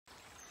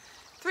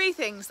3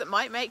 things that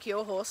might make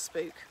your horse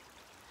spook.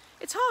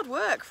 It's hard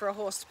work for a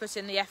horse to put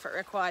in the effort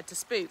required to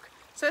spook,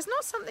 so it's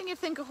not something you'd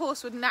think a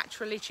horse would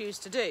naturally choose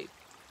to do.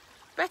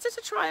 Better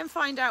to try and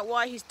find out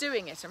why he's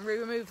doing it and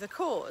remove the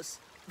cause,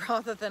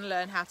 rather than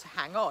learn how to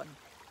hang on.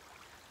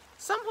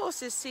 Some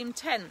horses seem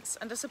tense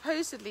and are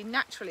supposedly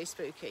naturally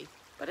spooky,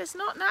 but it's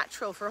not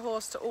natural for a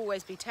horse to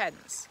always be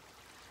tense.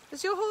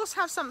 Does your horse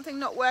have something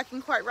not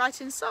working quite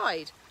right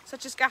inside,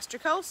 such as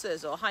gastric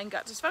ulcers or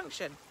hindgut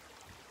dysfunction?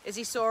 Is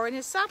he sore in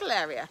his saddle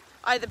area,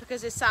 either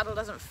because his saddle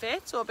doesn't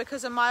fit or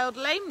because a mild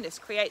lameness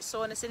creates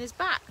soreness in his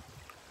back?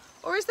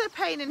 Or is there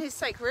pain in his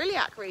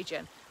sacroiliac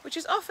region, which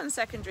is often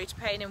secondary to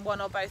pain in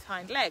one or both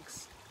hind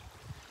legs?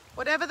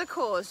 Whatever the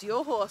cause,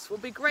 your horse will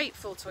be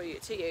grateful to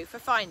you for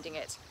finding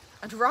it,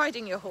 and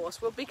riding your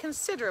horse will be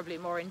considerably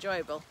more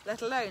enjoyable,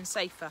 let alone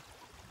safer.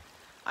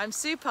 I'm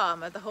Sue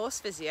Palmer, the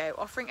Horse Physio,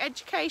 offering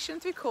education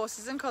through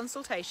courses and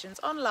consultations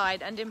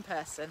online and in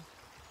person.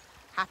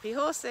 Happy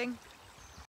horsing!